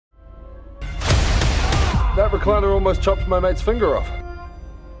That recliner almost chopped my mate's finger off.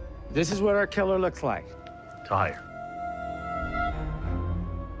 This is what our killer looks like. Tired.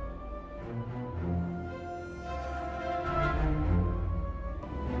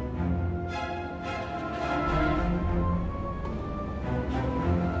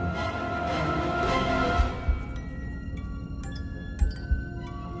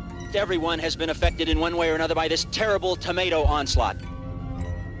 Everyone has been affected in one way or another by this terrible tomato onslaught.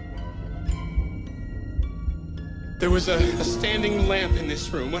 There was a standing lamp in this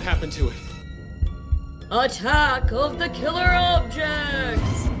room. What happened to it? Attack of the Killer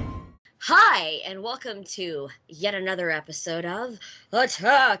Objects! Hi, and welcome to yet another episode of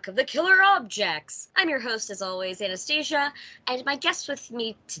Attack of the Killer Objects. I'm your host, as always, Anastasia, and my guest with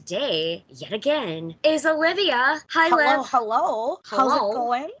me today, yet again, is Olivia. Hi, Liv. Hello. How's it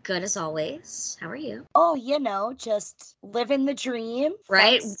going? Good as always. How are you? Oh, just living the dream.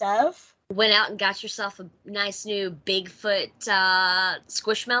 Right? Fun stuff. Went out and got yourself a nice new Bigfoot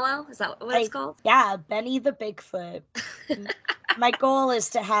Squishmallow? Is that what it's called? Yeah, Benny the Bigfoot. My goal is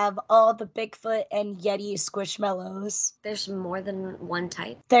to have all the Bigfoot and Yeti Squishmallows. There's more than one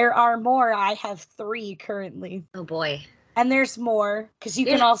type? There are more. I have 3 currently. Oh, boy. And there's more, because you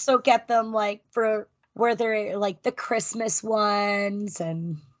can also get them, for where they're, the Christmas ones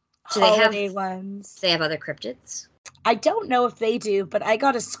and holiday ones. Do they have other cryptids? I don't know if they do, but I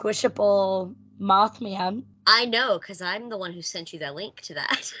got a squishable Mothman. I know, because I'm the one who sent you that link to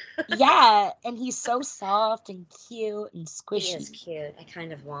that. Yeah, and he's so soft and cute and squishy. He is cute. I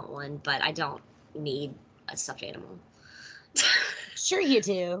kind of want one, but I don't need a stuffed animal. Sure you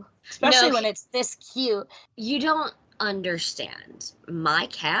do. Especially when it's this cute. You don't understand. My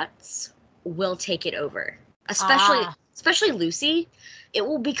cats will take it over. Especially Lucy. It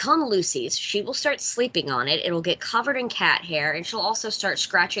will become Lucy's. She will start sleeping on it. It'll get covered in cat hair, and she'll also start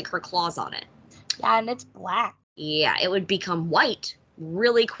scratching her claws on it. Yeah, and it's black. Yeah, it would become white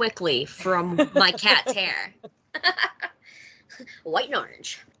really quickly from my cat's hair. White and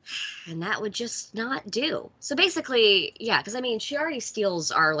orange. And that would just not do. So basically, yeah, because she already steals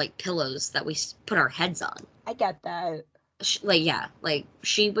our, pillows that we put our heads on. I get that.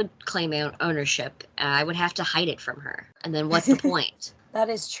 She would claim ownership, and I would have to hide it from her. And then what's the point? That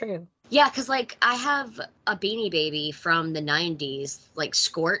is true. Yeah, because, I have a Beanie Baby from the 90s,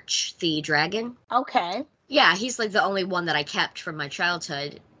 Scorch the dragon. Okay. Yeah, he's, the only one that I kept from my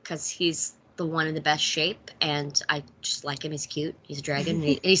childhood, because he's the one in the best shape, and I just like him. He's cute. He's a dragon,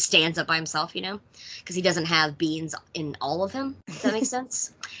 and he stands up by himself, because he doesn't have beans in all of him, if that makes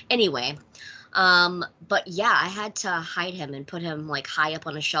sense. Anyway, but yeah, I had to hide him and put him, high up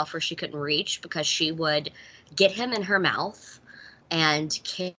on a shelf where she couldn't reach, because she would get him in her mouth and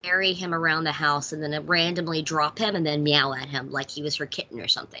carry him around the house and then randomly drop him and then meow at him like he was her kitten or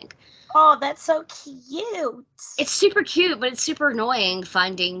something. Oh, that's so cute. It's super cute, but it's super annoying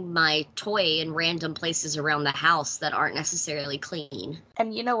finding my toy in random places around the house that aren't necessarily clean.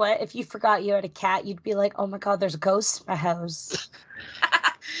 And you know what? If you forgot you had a cat, you'd be like, oh my God, there's a ghost in my house.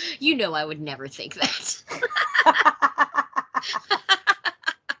 You know I would never think that.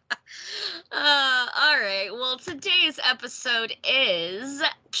 All right. Well, today's episode is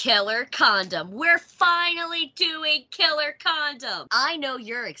Killer Condom. We're finally doing Killer Condom. I know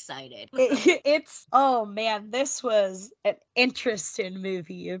you're excited. Oh man, this was an interesting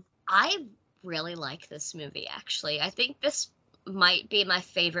movie. I really like this movie, actually. I think this might be my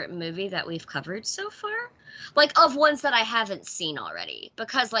favorite movie that we've covered so far. Of ones that I haven't seen already.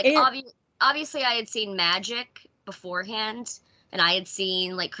 Because, obviously I had seen Magic beforehand. And I had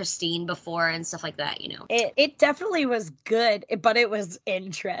seen, Christine before and stuff like that, It definitely was good, but it was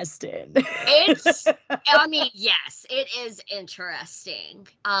interesting. Yes, it is interesting.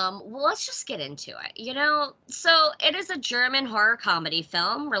 Well, let's just get into it, So, it is a German horror comedy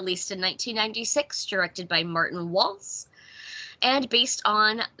film released in 1996, directed by Martin Waltz, and based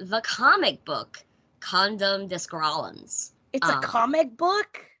on the comic book, Condom des Grauens. It's a comic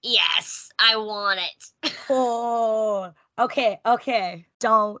book? Yes, I want it. Oh, okay.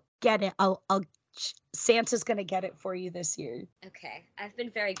 Don't get it. Santa's gonna get it for you this year. Okay, I've been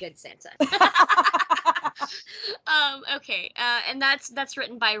very good, Santa. Okay, and that's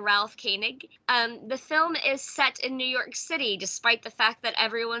written by Ralph Koenig. The film is set in New York City, despite the fact that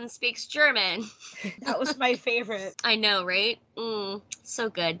everyone speaks German. That was my favorite. I know, right? So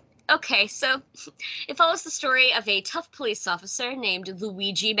good. Okay, so it follows the story of a tough police officer named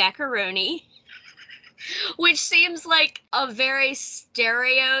Luigi Macaroni. Which seems like a very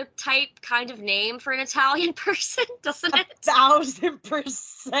stereotype kind of name for an Italian person, doesn't it?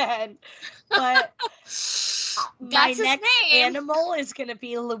 1,000%. But my That's next his name. animal is going to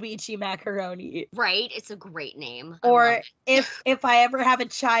be Luigi Macaroni. Right? It's a great name. Or if I ever have a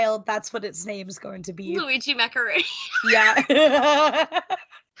child, that's what its name is going to be. Luigi Macaroni. Yeah.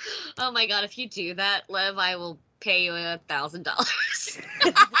 Oh my god, if you do that, Liv, I will pay you $1,000.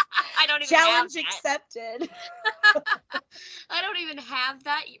 I don't even Challenge have that. accepted. I don't even have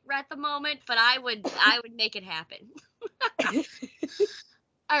that at the moment, but I would make it happen.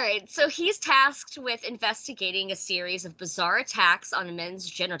 All right, so he's tasked with investigating a series of bizarre attacks on men's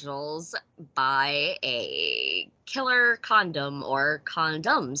genitals by a killer condom, or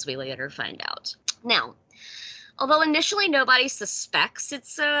condoms, we later find out. Now, although initially nobody suspects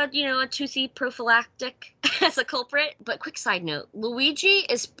it's a toothy prophylactic as a culprit, but quick side note, Luigi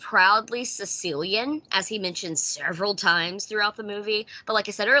is proudly Sicilian, as he mentions several times throughout the movie. But like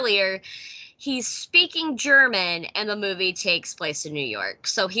I said earlier, he's speaking German and the movie takes place in New York.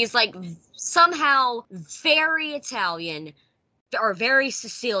 So he's like somehow very Italian, or very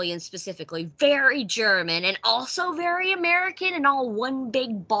Sicilian specifically, very German, and also very American, and all one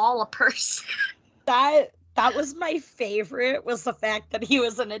big ball of person. That was my favorite, was the fact that he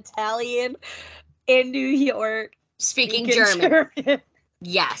was an Italian in New York. Speaking German.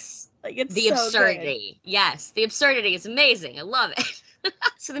 Yes. Like, it's the so absurdity. Good. Yes, the absurdity is amazing. I love it.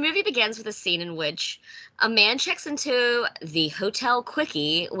 So the movie begins with a scene in which a man checks into the Hotel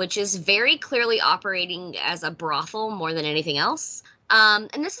Quickie, which is very clearly operating as a brothel more than anything else. And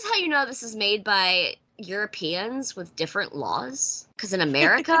this is how you know this is made by Europeans with different laws. Because in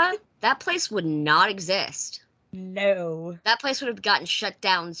America, that place would not exist. No. That place would have gotten shut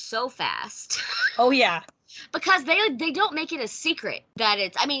down so fast. Oh, yeah. Because they don't make it a secret that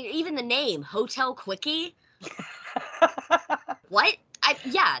it's, I mean, even the name, Hotel Quickie. What?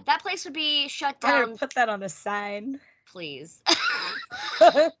 Yeah, that place would be shut down. I would put that on a sign. Please.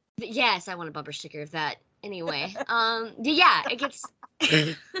 Yes, I want a bumper sticker of that. Anyway, yeah, it gets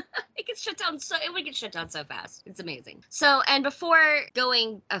shut down. So it would get shut down so fast. It's amazing. So, and before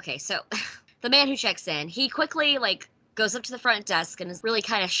going, okay, so the man who checks in, he quickly goes up to the front desk and is really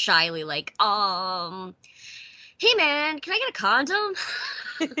kind of shyly like, hey man, can I get a condom?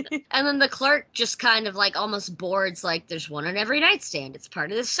 And then the clerk just kind of almost boards, there's one on every nightstand. It's part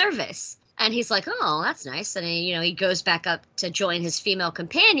of the service. And he's like, oh, that's nice. And he goes back up to join his female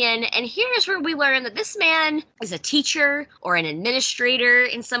companion. And here's where we learn that this man is a teacher or an administrator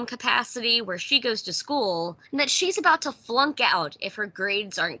in some capacity where she goes to school, and that she's about to flunk out if her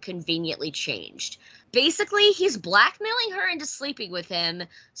grades aren't conveniently changed. Basically, he's blackmailing her into sleeping with him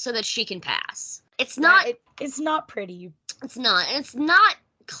so that she can pass. It's not... It's not pretty. It's not. And it's not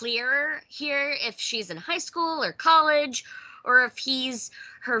clear here if she's in high school or college, or if he's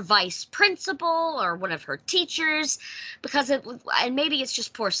her vice principal or one of her teachers, and maybe it's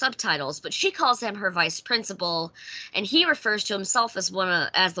just poor subtitles, but she calls him her vice principal, and he refers to himself as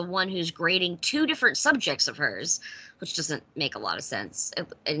the one who's grading two different subjects of hers, which doesn't make a lot of sense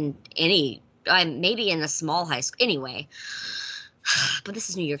in maybe in a small high school. Anyway, but this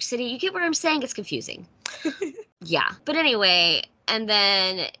is New York City. You get what I'm saying? It's confusing. Yeah. But anyway, and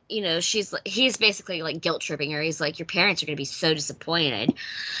then, he's basically guilt tripping her. He's like, your parents are going to be so disappointed.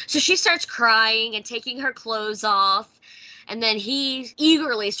 So she starts crying and taking her clothes off. And then he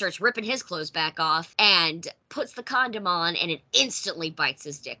eagerly starts ripping his clothes back off and puts the condom on, and it instantly bites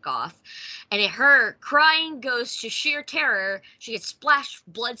his dick off. And her crying goes to sheer terror. She gets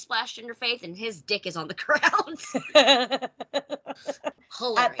blood splashed in her face, and his dick is on the ground.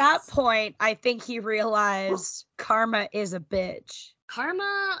 Hilarious. At that point, I think he realized karma is a bitch.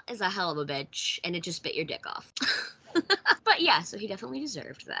 Karma is a hell of a bitch, and it just bit your dick off. But yeah, so he definitely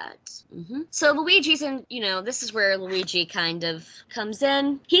deserved that. Mm-hmm. So Luigi's in, this is where Luigi kind of comes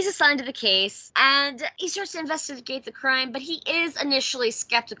in. He's assigned to the case, and he starts to investigate the crime, but he is initially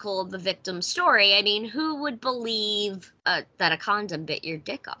skeptical of the victim's story. I mean, who would believe that a condom bit your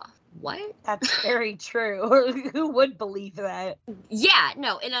dick off? What? That's very true. Who would believe that? Yeah,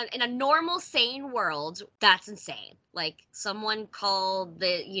 no, in a normal, sane world, that's insane. Someone called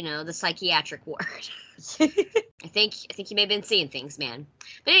the psychiatric ward. I think you may have been seeing things, man.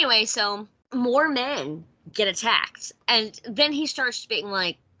 But anyway, so more men get attacked, and then he starts being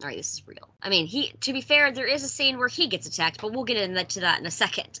like, all right, this is real. I mean, to be fair, there is a scene where he gets attacked, but we'll get into that in a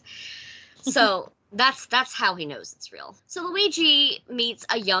second. So that's how he knows it's real. So Luigi meets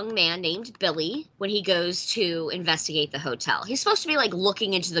a young man named Billy when he goes to investigate the hotel. He's supposed to be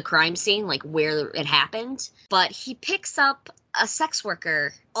looking into the crime scene, where it happened, but he picks up a sex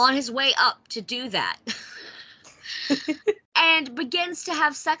worker on his way up to do that. And begins to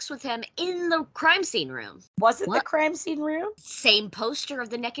have sex with him in the crime scene room. Was it the crime scene room? Same poster of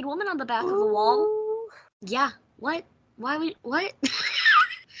the naked woman on the back of the wall. Yeah. What? What?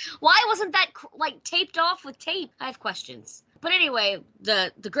 Why wasn't that, like, taped off with tape? I have questions. But anyway,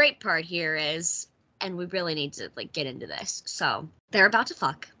 the great part here is, and we really need to, like, get into this. So, they're about to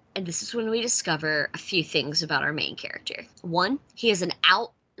fuck. And this is when we discover a few things about our main character. 1, he is an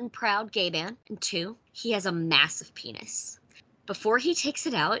out and proud gay man. And 2, he has a massive penis. Before he takes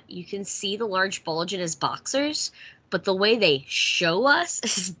it out, you can see the large bulge in his boxers, but the way they show us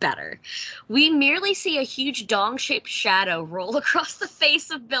is better. We merely see a huge dong-shaped shadow roll across the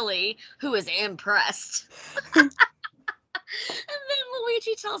face of Billy, who is impressed. And then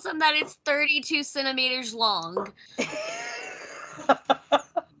Luigi tells him that it's 32 centimeters long.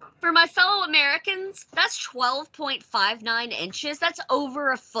 For my fellow Americans, that's 12.59 inches. That's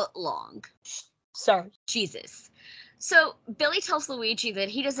over a foot long. Sorry. Jesus. So Billy tells Luigi that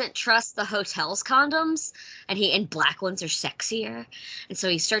he doesn't trust the hotel's condoms, and black ones are sexier. And so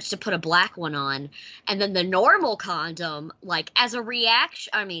he starts to put a black one on, and then the normal condom, like as a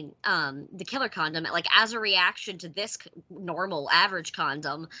reaction, the killer condom, like as a reaction to this normal average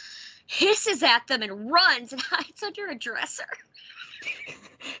condom, hisses at them and runs and hides under a dresser.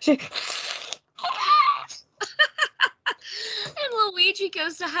 And Luigi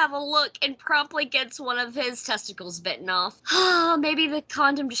goes to have a look and promptly gets one of his testicles bitten off. Oh, maybe the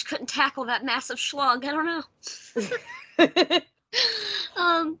condom just couldn't tackle that massive schlong. I don't know.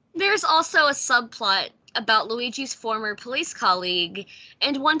 There's also a subplot about Luigi's former police colleague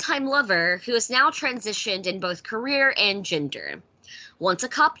and one-time lover who has now transitioned in both career and gender. Once a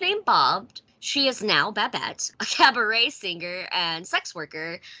cop named Bob, she is now Babette, a cabaret singer and sex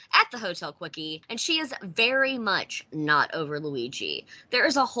worker at the Hotel Quickie, and she is very much not over Luigi. There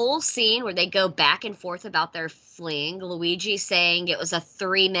is a whole scene where they go back and forth about their fling, Luigi saying it was a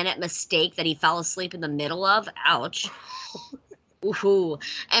 3-minute mistake that he fell asleep in the middle of. Ouch. Ooh.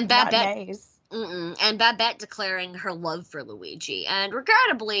 And Babette... Nice. And Babette declaring her love for Luigi. And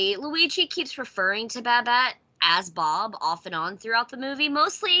regrettably, Luigi keeps referring to Babette as Bob off and on throughout the movie.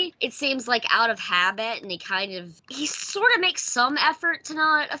 Mostly, it seems like out of habit, and he sort of makes some effort to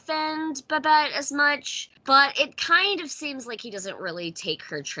not offend Babette as much, but it kind of seems like he doesn't really take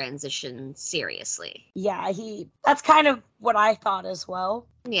her transition seriously. Yeah, that's kind of what I thought as well.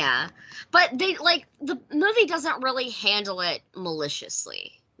 Yeah, but the movie doesn't really handle it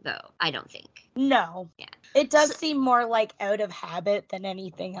maliciously, though, I don't think. No. Yeah. It does seem more like out of habit than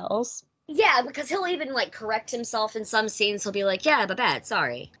anything else. Yeah, because he'll even, like, correct himself in some scenes. He'll be like, yeah, Babette,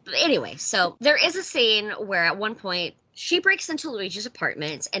 sorry. But anyway, so there is a scene where at one point she breaks into Luigi's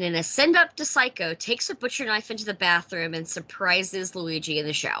apartment and in a send-up to Psycho takes a butcher knife into the bathroom and surprises Luigi in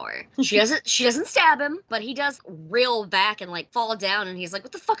the shower. She doesn't stab him, but he does reel back and, like, fall down, and he's like,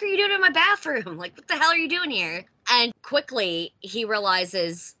 what the fuck are you doing in my bathroom? Like, what the hell are you doing here? And quickly, he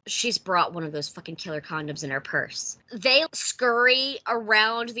realizes she's brought one of those fucking killer condoms in her purse. They scurry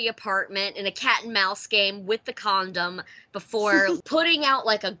around the apartment in a cat and mouse game with the condom before putting out,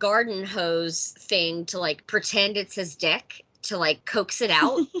 like, a garden hose thing to, like, pretend it's his dick to, like, coax it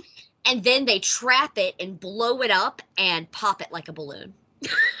out. And then they trap it and blow it up and pop it like a balloon.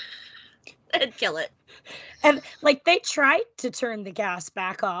 And kill it. And, like, they tried to turn the gas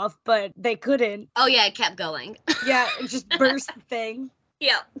back off, but they couldn't. Oh, yeah, it kept going. Yeah, it just burst the thing.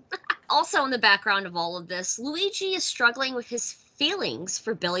 Yep. Also in the background of all of this, Luigi is struggling with his feelings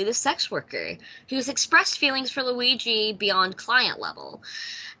for Billy the sex worker, who has expressed feelings for Luigi beyond client level.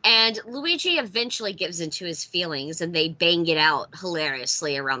 And Luigi eventually gives into his feelings, and they bang it out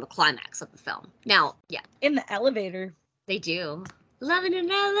hilariously around the climax of the film. Now, yeah. In the elevator. They do. Love in an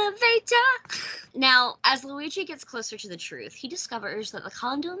elevator. Now, as Luigi gets closer to the truth, he discovers that the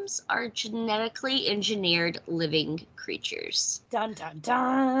condoms are genetically engineered living creatures. Dun, dun,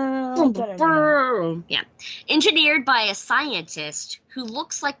 dun. Dun, dun, dun. Yeah. Engineered by a scientist who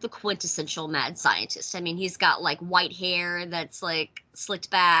looks like the quintessential mad scientist. I mean, he's got, like, white hair that's, like, slicked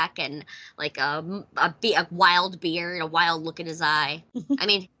back and, like, a wild beard, a wild look in his eye. I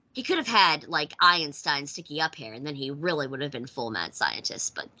mean... He could have had, like, Einstein sticky up hair, and then he really would have been full mad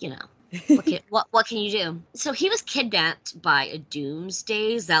scientist. But, you know, what can you do? So he was kidnapped by a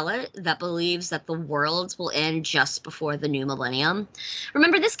doomsday zealot that believes that the world will end just before the new millennium.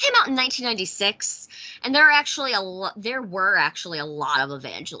 Remember, this came out in 1996, and there were actually a lot of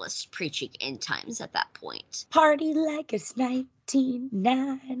evangelists preaching end times at that point. Party like it's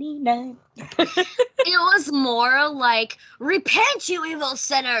 1999. It was more like, repent, you evil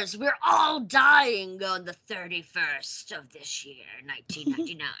sinners. We're all dying on the 31st of this year,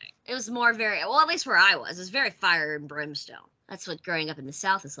 1999. It was more well, at least where I was. It was very fire and brimstone. That's what growing up in the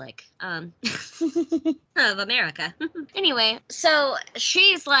South is like. Of America. Anyway, so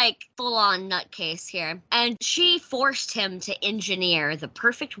she's like full-on nutcase here, and she forced him to engineer the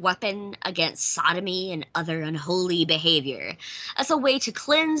perfect weapon against sodomy and other unholy behavior as a way to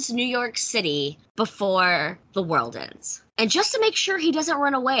cleanse New York City before the world ends. And just to make sure he doesn't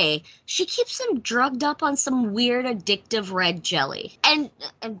run away, she keeps him drugged up on some weird addictive red jelly. And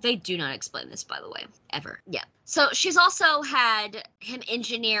they do not explain this, by the way, ever. Yeah. So she's also had him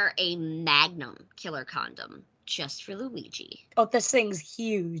engineer a Magnum killer condom just for Luigi. Oh, this thing's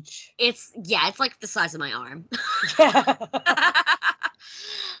huge. It's like the size of my arm. Yeah.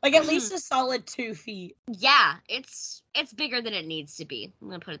 Like at least a solid 2 feet. Yeah, it's bigger than it needs to be. I'm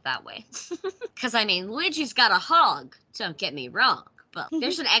gonna put it that way. Because I mean, Luigi's got a hog. Don't get me wrong, but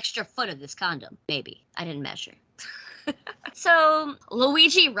there's an extra foot of this condom. Maybe I didn't measure. So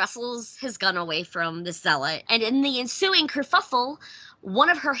Luigi wrestles his gun away from the zealot, and in the ensuing kerfuffle, one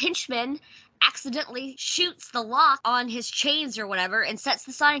of her henchmen accidentally shoots the lock on his chains or whatever and sets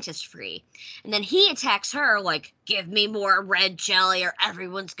the scientist free. And then he attacks her like, give me more red jelly or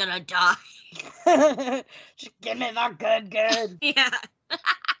everyone's gonna die. Just give me that good. Yeah.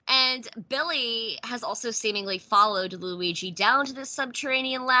 And Billy has also seemingly followed Luigi down to this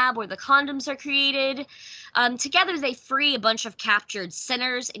subterranean lab where the condoms are created. Together, they free a bunch of captured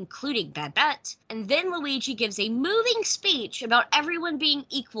sinners, including Babette. And then Luigi gives a moving speech about everyone being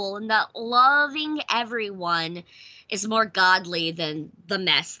equal and that loving everyone is more godly than the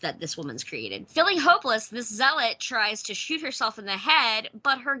mess that this woman's created. Feeling hopeless, this zealot tries to shoot herself in the head,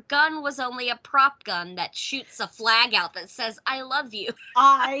 but her gun was only a prop gun that shoots a flag out that says, I love you.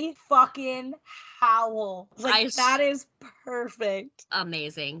 I fucking howl. Like, that is perfect.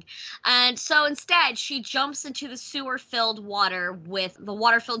 Amazing. And so instead, she jumps into the water-filled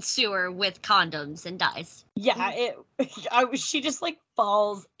sewer with condoms and dies. Yeah, she just like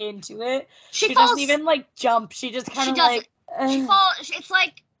falls into it. She falls, doesn't even like jump. She just kind of like she falls. It's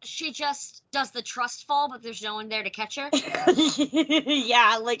like she just does the trust fall, but there's no one there to catch her.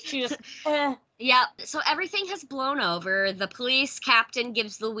 Yeah, like she just. Yeah, so everything has blown over. The police captain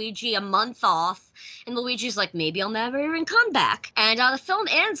gives Luigi a month off, and Luigi's like, maybe I'll never even come back. And the film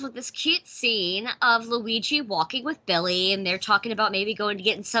ends with this cute scene of Luigi walking with Billy, and they're talking about maybe going to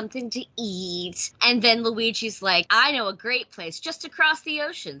get something to eat. And then Luigi's like, I know a great place just across the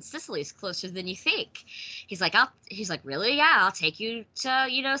ocean. Sicily's closer than you think. He's like, really? Yeah, I'll take you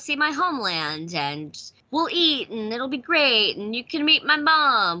to, see my homeland, and we'll eat, and it'll be great, and you can meet my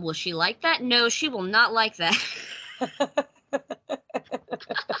mom. Will she like that? No, she will not like that.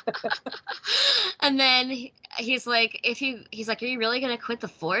 And then he's like, are you really going to quit the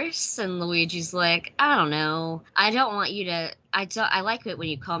force? And Luigi's like, I don't know. I don't want you to, I like it when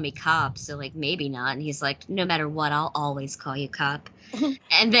you call me cop, so like maybe not. And he's like, no matter what, I'll always call you cop.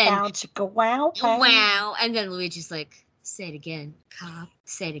 And then, wow. And then Luigi's like, say it again, cop.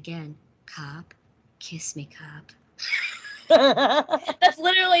 Say it again, cop. Kiss me, cop. That's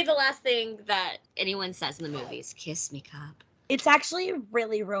literally the last thing that anyone says in the movies. Kiss me, cop. It's actually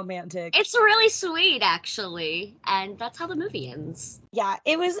really romantic. It's really sweet, actually. And that's how the movie ends. Yeah,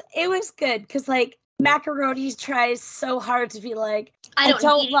 it was good. Because, like, Macaroni tries so hard to be like, I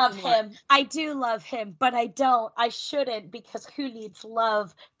don't love him. I do love him, but I don't. I shouldn't, because who needs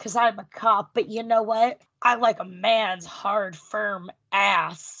love? Because I'm a cop. But you know what? I like a man's hard, firm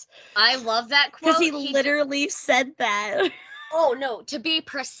ass. I love that quote. Because he literally said that. Oh, no. To be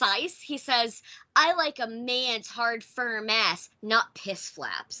precise, he says, I like a man's hard, firm ass, not piss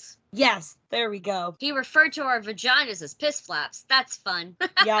flaps. Yes, there we go. He referred to our vaginas as piss flaps. That's fun.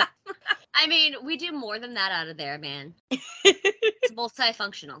 Yeah. I mean, we do more than that out of there, man. It's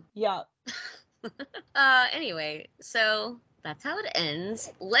multifunctional. Yeah. Anyway, so that's how it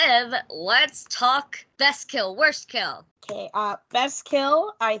ends. Liv, let's talk best kill, worst kill. Okay, best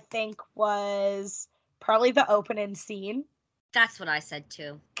kill, I think, was probably the opening scene. That's what I said,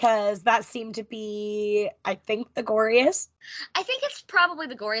 too. Because that seemed to be, I think, the goriest. I think it's probably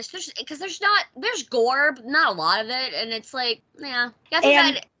the goriest, because there's gore, but not a lot of it, and it's like, yeah.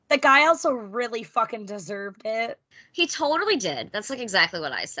 And the guy also really fucking deserved it. He totally did. That's, like, exactly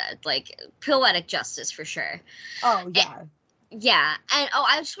what I said. Like, poetic justice, for sure. Oh, yeah. Yeah, and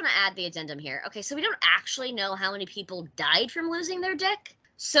I just want to add the addendum here. Okay, so we don't actually know how many people died from losing their dick.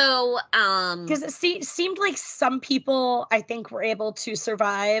 So, because it seemed like some people, I think, were able to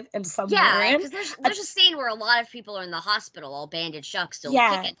survive and some yeah, weren't. because there's a scene where a lot of people are in the hospital all bandaged up, still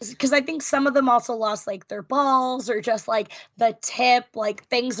kicking. Because I think some of them also lost, like, their balls or just, like, the tip. Like,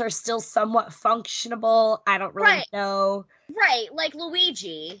 things are still somewhat functionable. I don't really know. Right, like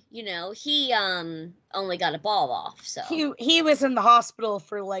Luigi, you know, he only got a ball off, so. He was in the hospital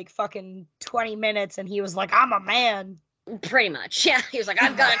for, like, fucking 20 minutes, and he was like, I'm a man. Pretty much, yeah. He was like,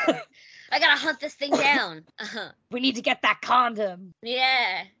 I gotta hunt this thing down. We need to get that condom.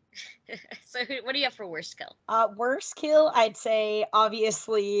 Yeah. So what do you have for worst kill? Worst kill, I'd say,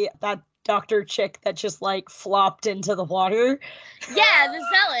 obviously, that doctor chick that just, like, flopped into the water. Yeah, the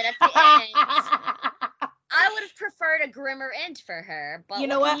zealot at the end. I would have preferred a grimmer end for her, but you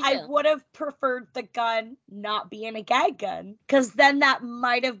know what? I would have preferred the gun not being a gag gun, because then that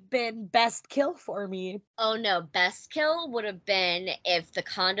might have been best kill for me. Oh no, best kill would have been if the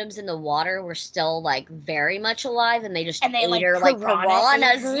condoms in the water were still, like, very much alive and they just ate like, her like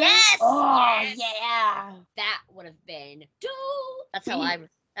piranhas. Yes! Oh, yes! yeah! That would have been...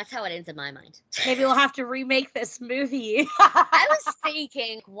 That's how it ends in my mind. Maybe we'll have to remake this movie. I was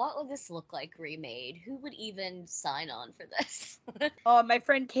thinking, what would this look like remade? Who would even sign on for this? Oh, my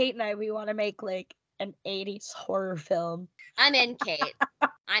friend Kate and I, we want to make, like, an 80s horror film. I'm in, Kate.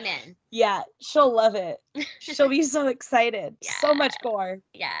 I'm in. Yeah, she'll love it. She'll be so excited. Yeah. So much gore.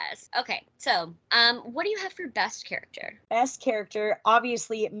 Yes. Okay, so, what do you have for best character? Best character,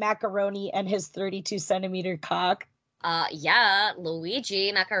 obviously, Macaroni and his 32-centimeter cock. Yeah,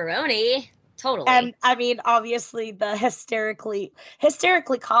 Luigi Macaroni. Totally. And I mean, obviously the hysterically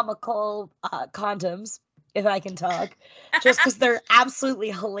comical condoms, if I can talk, just because they're absolutely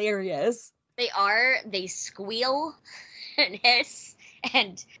hilarious. They squeal and hiss,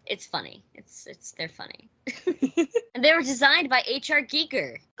 and it's funny. They're funny. And they were designed by H.R.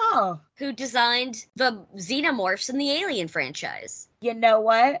 Giger. Oh. Who designed the Xenomorphs in the Alien franchise. You know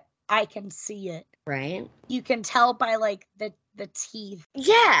what? I can see it. Right? You can tell by, like, the teeth.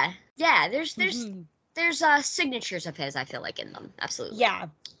 Yeah. Yeah, there's signatures of his, I feel like, in them. Absolutely. Yeah. Who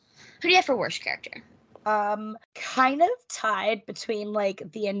do you have for worst character? Kind of tied between,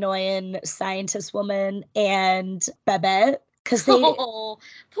 like, the annoying scientist woman and Babette. Oh,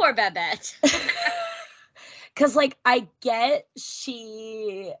 poor Babette. Because, like, I get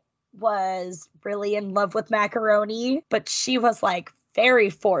she was really in love with Macaroni, but she was, like, very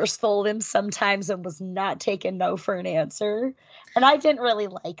forceful in sometimes and was not taking no for an answer. And I didn't really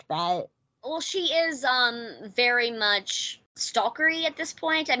like that. Well, she is very much stalkery at this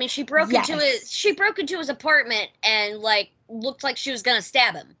point. I mean, she broke into his apartment and, like, looked like she was gonna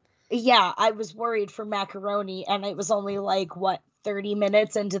stab him. Yeah, I was worried for Macaroni, and it was only, like, 30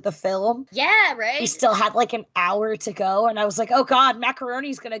 minutes into the film. Yeah, right? We still had, like, an hour to go, and I was like, oh god,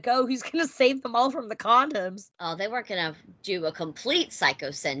 Macaroni's gonna go. He's gonna save them all from the condoms. Oh, they weren't gonna do a complete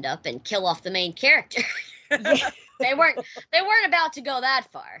psycho send-up and kill off the main character. Yeah. They weren't about to go that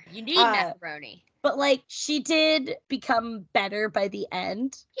far. You need Macaroni. But, like, she did become better by the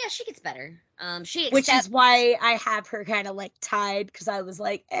end. Yeah, she gets better. Which is why I have her kind of, like, tied, because I was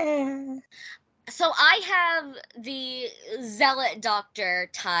like, eh. So I have the zealot doctor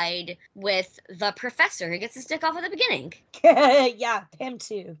tied with the professor who gets his dick off at the beginning. Yeah, him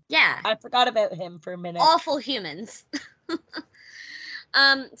too. Yeah. I forgot about him for a minute. Awful humans.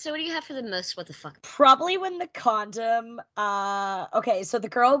 So what do you have for the most what the fuck? Probably when the condom, okay, so the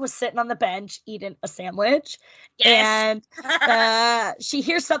girl was sitting on the bench eating a sandwich. Yes. And she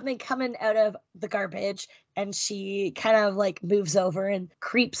hears something coming out of the garbage, and she kind of, like, moves over and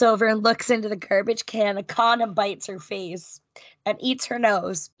creeps over and looks into the garbage can. A condom bites her face and eats her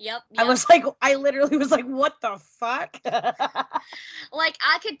nose. Yep. I literally was like, what the fuck? Like,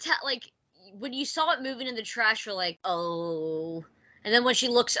 I could tell, like, when you saw it moving in the trash, you're like, oh. And then when she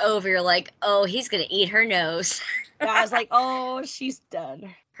looks over, you're like, oh, he's going to eat her nose. Yeah, I was like, oh, she's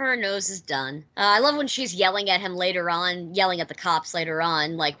done. Her nose is done. I love when she's yelling at him later on, yelling at the cops later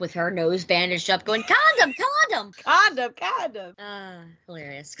on, like, with her nose bandaged up, going, condom, condom! Condom, condom!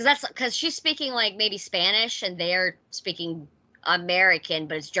 Hilarious. Because she's speaking, like, maybe Spanish, and they're speaking American,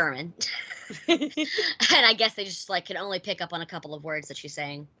 but it's German. And I guess they just, like, can only pick up on a couple of words that she's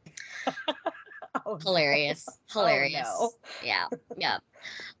saying. Oh, hilarious. No. Hilarious. Oh, no. Yeah.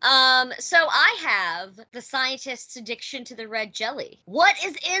 So I have the scientist's addiction to the red jelly. What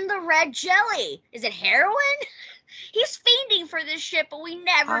is in the red jelly? Is it heroin? He's fiending for this shit, but we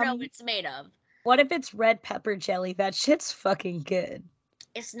never know what it's made of. What if it's red pepper jelly? That shit's fucking good.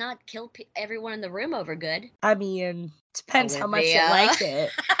 It's not kill everyone in the room over good. I mean, depends how much you like it.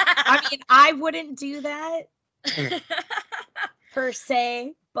 I mean, I wouldn't do that. per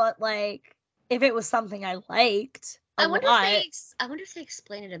se, but like if it was something I liked. I wonder if they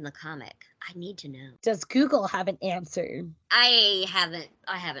explain it in the comic. I need to know. Does Google have an answer? I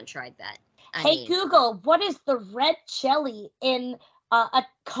haven't tried that. Google, what is the red jelly in a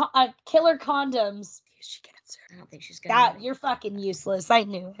killer condoms? She can answer. I don't think she's gonna. You're fucking useless. I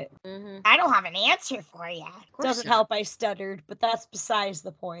knew it. Mm-hmm. I don't have an answer for you. Doesn't help I stuttered, but that's besides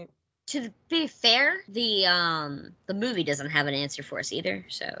the point. To be fair, the movie doesn't have an answer for us either.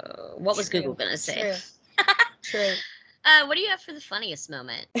 So what was Google gonna say? True. What do you have for the funniest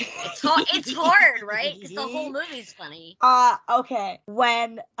moment? It's hard, right? Because the whole movie's funny. Okay.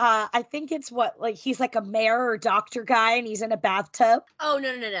 When I think it's he's like a mayor or doctor guy, and he's in a bathtub. Oh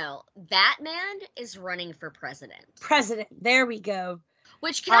no! That man is running for president. There we go.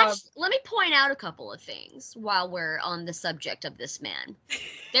 Which let me point out a couple of things while we're on the subject of this man.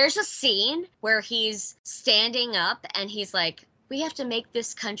 There's a scene where he's standing up and he's like, "We have to make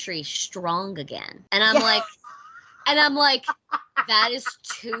this country strong again," and I'm like. And I'm like, that is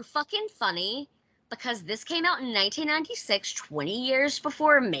too fucking funny because this came out in 1996, 20 years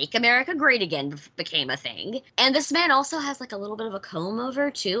before Make America Great Again became a thing. And this man also has like a little bit of a comb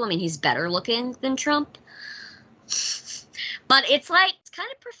over too. I mean, he's better looking than Trump. But it's kind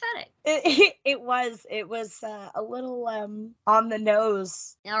of prophetic. It was a little on the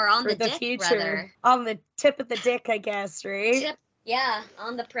nose. Or on the dick, future. Rather. On the tip of the dick, I guess, right? Yeah,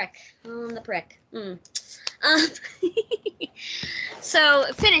 on the prick. So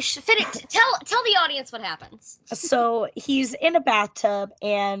finish. Tell the audience what happens. So he's in a bathtub,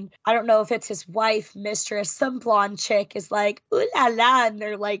 and I don't know if it's his wife, mistress, some blonde chick is like, ooh la la, and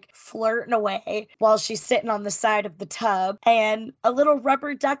they're like flirting away while she's sitting on the side of the tub, and a little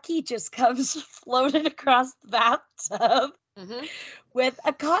rubber ducky just comes floating across the bathtub with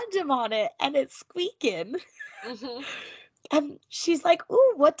a condom on it, and it's squeaking. And she's like,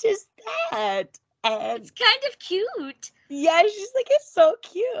 ooh, what is that? And it's kind of cute. Yeah, she's like, it's so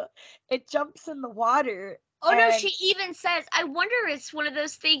cute. It jumps in the water. Oh, no, she even says, I wonder it's one of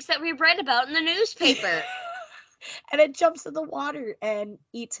those things that we read about in the newspaper. And it jumps in the water and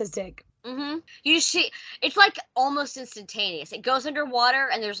eats his dick. Mm-hmm. It's like almost instantaneous. It goes underwater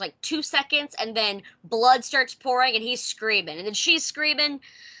and there's like 2 seconds and then blood starts pouring and he's screaming. And then she's screaming.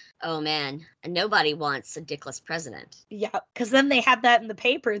 Oh, man. And nobody wants a dickless president. Yeah, because then they had that in the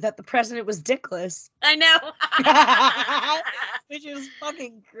paper that the president was dickless. I know. Which is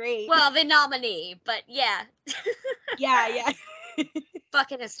fucking great. Well, the nominee, but yeah. Yeah.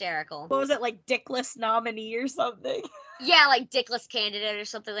 Fucking hysterical. What was it, like dickless nominee or something? Yeah, like dickless candidate or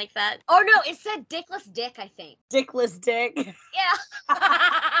something like that. Oh, no, it said dickless dick, I think. Dickless dick? Yeah.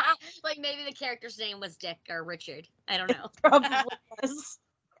 Like maybe the character's name was Dick or Richard. I don't know. Probably was.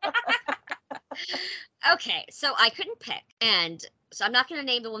 Okay, so I couldn't pick, and so I'm not going to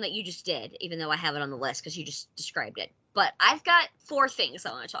name the one that you just did, even though I have it on the list because you just described it. But I've got 4 things I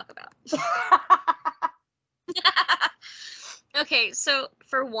want to talk about. Okay, so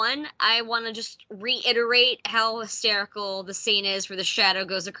for one, I want to just reiterate how hysterical the scene is where the shadow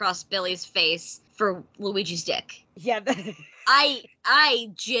goes across Billy's face for Luigi's dick. Yeah.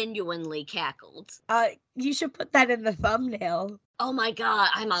 I genuinely cackled. You should put that in the thumbnail. Oh my god,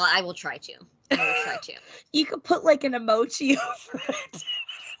 I will try to. You could put like an emoji over it.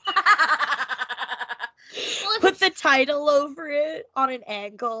 Well, put the title over it on an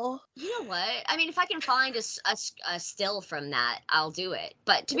angle. You know what? I mean, if I can find a still from that, I'll do it.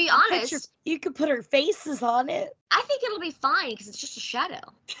 But to be honest, you could put her faces on it. I think it'll be fine because it's just a shadow.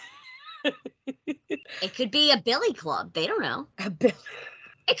 It could be a Billy Club. They don't know.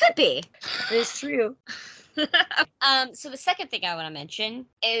 It could be. It's true. So the second thing I want to mention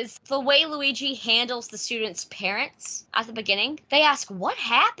is the way Luigi handles the students' parents at the beginning. They ask, what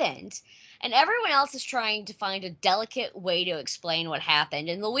happened? And everyone else is trying to find a delicate way to explain what happened.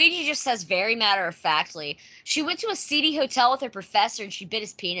 And Luigi just says very matter-of-factly, she went to a seedy hotel with her professor and she bit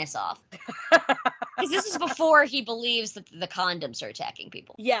his penis off. Because this is before he believes that the condoms are attacking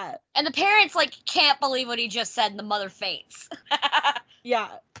people. Yeah. And the parents, can't believe what he just said and the mother faints. Yeah.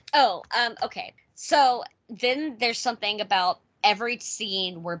 Oh, okay. So then there's something about every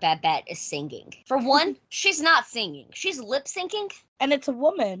scene where Babette is singing. For one, she's not singing. She's lip-syncing. And it's a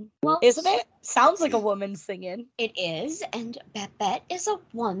woman, isn't it? Sounds like a woman singing. It is, and Babette is a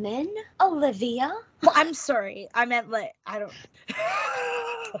woman. Olivia. Well, I'm sorry. I meant I don't...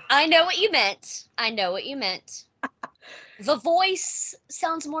 I know what you meant. The voice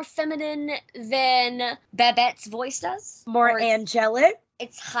sounds more feminine than Babette's voice does. More angelic?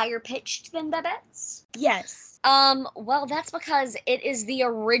 it's higher pitched than Babette's? Yes. Well, that's because it is the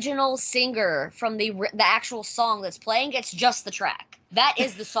original singer from the actual song that's playing. It's just the track. That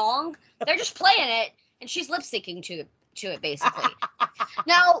is the song. They're just playing it, and she's lip syncing to it, basically.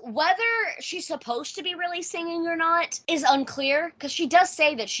 Now, whether she's supposed to be really singing or not is unclear, because she does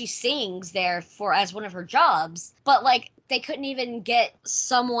say that she sings there as one of her jobs, but, like, they couldn't even get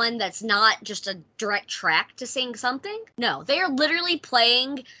someone that's not just a direct track to sing something. No, they are literally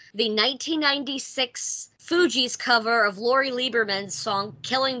playing the 1996 Fugees cover of Lori Lieberman's song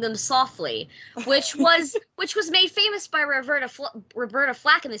 "Killing Them Softly," which was made famous by Roberta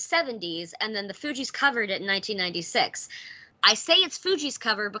Flack in the 70s, and then the Fugees covered it in 1996. I say it's Fugees'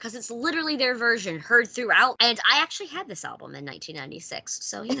 cover because it's literally their version heard throughout, and I actually had this album in 1996,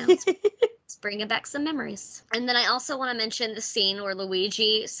 so, you know, it's bringing back some memories. And then I also want to mention the scene where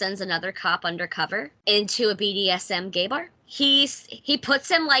Luigi sends another cop undercover into a BDSM gay bar. He puts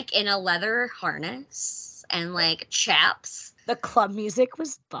him, like, in a leather harness and, like, chaps. The club music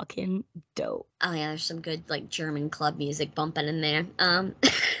was fucking dope. Oh, yeah, there's some good, like, German club music bumping in there.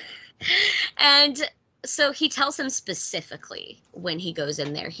 And so he tells him specifically when he goes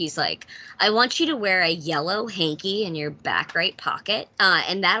in there, he's like, I want you to wear a yellow hanky in your back right pocket,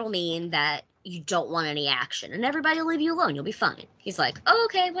 and that'll mean that you don't want any action, and everybody will leave you alone. You'll be fine. He's like, oh,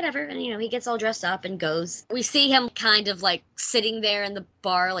 okay, whatever. And, you know, he gets all dressed up and goes. We see him kind of, like, sitting there in the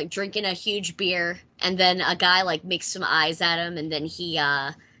bar, like, drinking a huge beer, and then a guy, like, makes some eyes at him, and then he,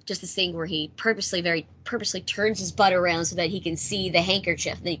 just this thing where he very purposely turns his butt around so that he can see the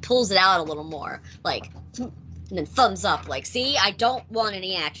handkerchief. And then he pulls it out a little more, like, and then thumbs up, like, see, I don't want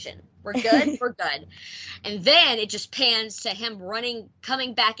any action. We're good? We're good. And then it just pans to him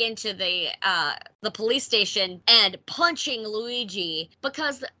coming back into the police station and punching Luigi,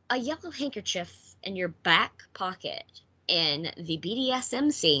 because a yellow handkerchief in your back pocket in the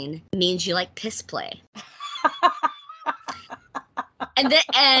BDSM scene means you like piss play. And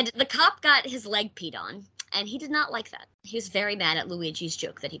the cop got his leg peed on, and he did not like that. He was very mad at Luigi's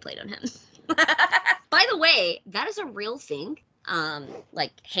joke that he played on him. By the way, that is a real thing.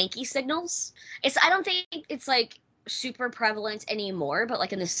 Like hanky signals. I don't think it's like super prevalent anymore, but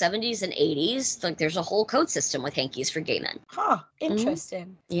like in the 70s and 80s, like there's a whole code system with hankies for gay men. Huh, interesting.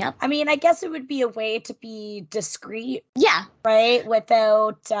 Mm-hmm. Yep. I mean, I guess it would be a way to be discreet. Yeah. Right?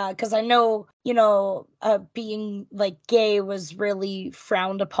 Without, because I know, you know, being like gay was really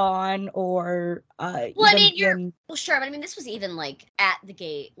frowned upon, or well, I mean, well, sure, but I mean, this was even like at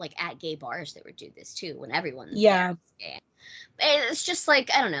gay bars they would do this too, when everyone was gay. It's just like,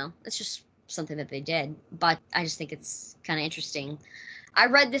 I don't know, it's just something that they did, but I just think it's kind of interesting. I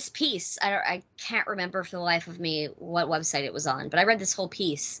read this piece, I can't remember for the life of me what website it was on, but I read this whole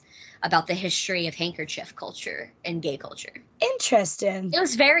piece about the history of handkerchief culture and gay culture. Interesting. It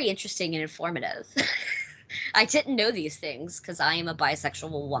was very interesting and informative. I didn't know these things because I am a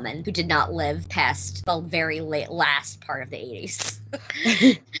bisexual woman who did not live past the very last part of the 80s.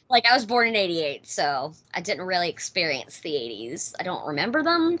 Like, I was born in 88, so I didn't really experience the 80s. I don't remember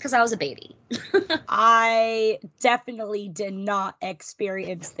them because I was a baby. I definitely did not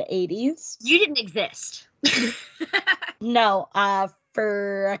experience the 80s. You didn't exist. No,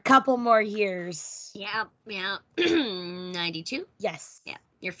 for a couple more years. Yeah. 92? Yes. Yeah,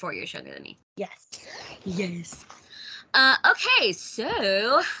 you're 4 years younger than me. Yes. Okay,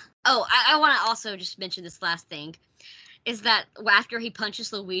 so... Oh, I want to also just mention this last thing. Is that after he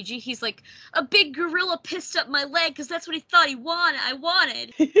punches Luigi, he's like, a big gorilla pissed up my leg because that's what he thought I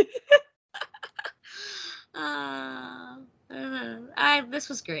wanted. This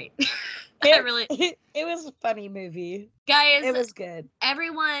was great. It was a funny movie. Guys, it was good.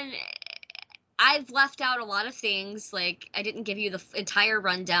 Everyone, I've left out a lot of things. Like, I didn't give you the entire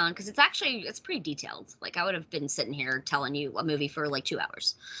rundown because it's pretty detailed. Like, I would have been sitting here telling you a movie for like 2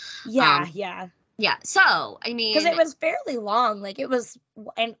 hours. Yeah. Yeah, so, I mean... Because it was fairly long. Like, it was,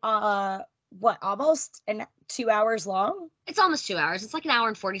 almost 2 hours long? It's almost 2 hours. It's like 1 hour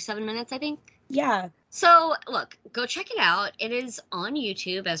and 47 minutes, I think. Yeah. So, look, go check it out. It is on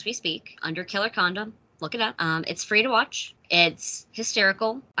YouTube as we speak, under Killer Condom. Look it up. It's free to watch. It's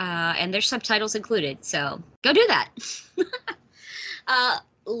hysterical, and there's subtitles included, so go do that.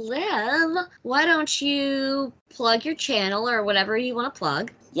 Liv, why don't you plug your channel or whatever you want to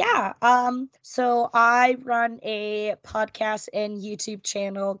plug? Yeah, so I run a podcast and YouTube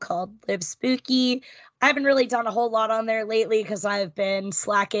channel called LivvSpooky. I haven't really done a whole lot on there lately because I've been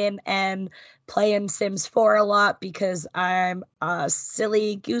slacking and playing Sims 4 a lot because I'm a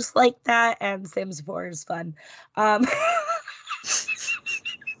silly goose like that, and Sims 4 is fun.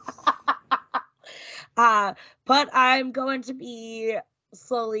 But I'm going to be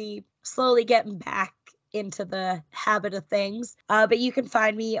slowly getting back into the habit of things. But you can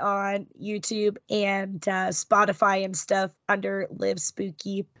find me on YouTube and Spotify and stuff under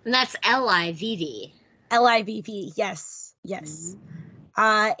LivvSpooky. And that's LIVV. LIVV, yes.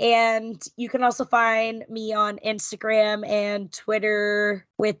 And you can also find me on Instagram and Twitter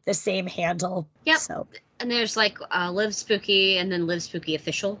with the same handle. Yep. So. And there's like LivvSpooky and then LivvSpooky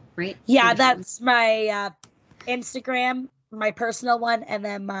Official, right? Yeah, that's my Instagram, my personal one, and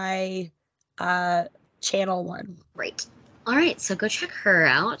then my channel one. Right. All right, so go check her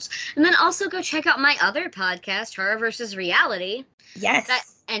out. And then also go check out my other podcast, Horror vs. Reality. Yes.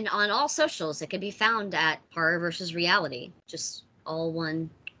 And on all socials, it can be found at Horror vs. Reality. Just all one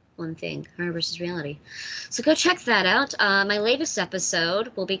thing, Horror vs. Reality. So go check that out. My latest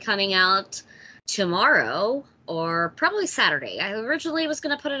episode will be coming out tomorrow or probably Saturday. I originally was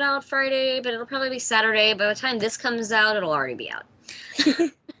going to put it out Friday, but it'll probably be Saturday. By the time this comes out, it'll already be out.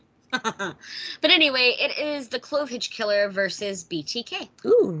 But anyway, it is the Clovehitch Killer versus BTK.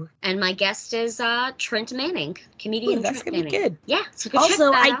 Ooh. And my guest is Trent Manning, comedian. Ooh, that's Trent gonna be Manning. good. Yeah, so go also, check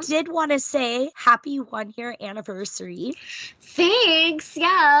that I out. did want to say happy 1 year anniversary. Thanks.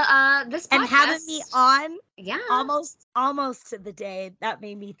 Yeah. This podcast. And having me on. Yeah. Almost to the day. That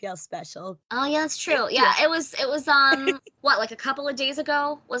made me feel special. Oh yeah, that's true. Yeah, it was what, like a couple of days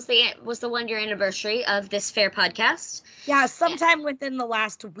ago was the 1 year anniversary of this fair podcast. Yeah, sometime within the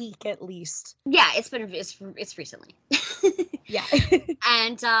last week at least. Yeah, it's recently. Yeah.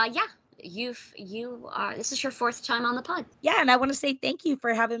 And this is your 4th time on the pod. Yeah, and I want to say thank you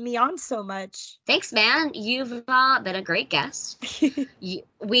for having me on so much. Thanks, man. You've been a great guest.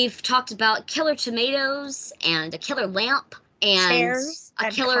 We've talked about killer tomatoes and a killer lamp and chairs a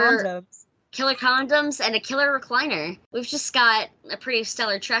and killer condoms and a killer recliner. We've just got a pretty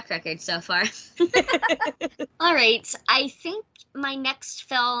stellar track record so far. All right. I think my next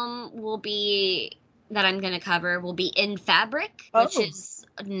film that I'm going to cover will be In Fabric, which is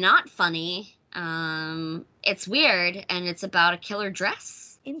not funny. It's weird, and it's about a killer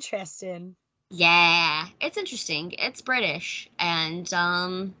dress. Interesting. Yeah, it's interesting. It's British, and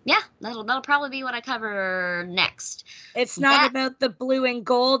that'll probably be what I cover next. It's not about the blue and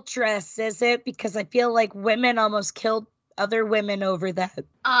gold dress, is it? Because I feel like women almost killed other women over that.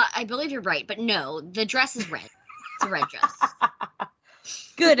 I believe you're right, but no, the dress is red. It's a red dress.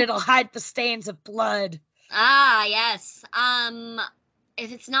 Good, it'll hide the stains of blood. Ah, yes.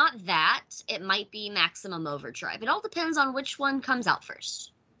 If it's not that, it might be Maximum Overdrive. It all depends on which one comes out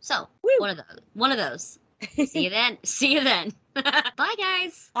first. So, one of those. See you then. Bye,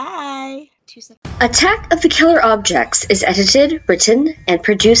 guys. Bye. 2 seconds. Attack of the Killer Objects is edited, written, and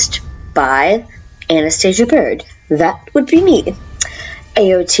produced by Anastasia Bird. That would be me.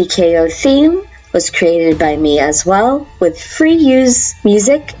 AOTKO theme was created by me as well, with free use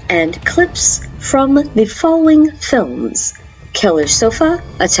music and clips from the following films: Killer Sofa,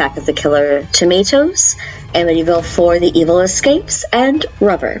 Attack of the Killer Tomatoes, Amityville 4: The Evil Escapes, and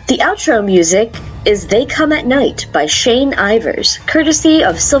Rubber. The outro music is They Come at Night by Shane Ivers, courtesy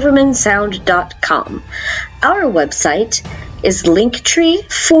of silvermansound.com. Our website is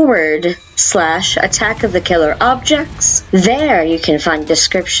linktree/Attack of the Killer Objects. There you can find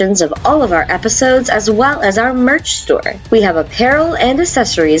descriptions of all of our episodes as well as our merch store. We have apparel and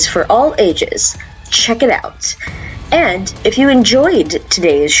accessories for all ages. Check it out. And if you enjoyed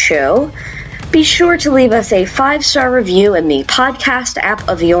today's show, be sure to leave us a 5-star review in the podcast app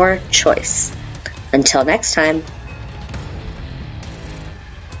of your choice. Until next time.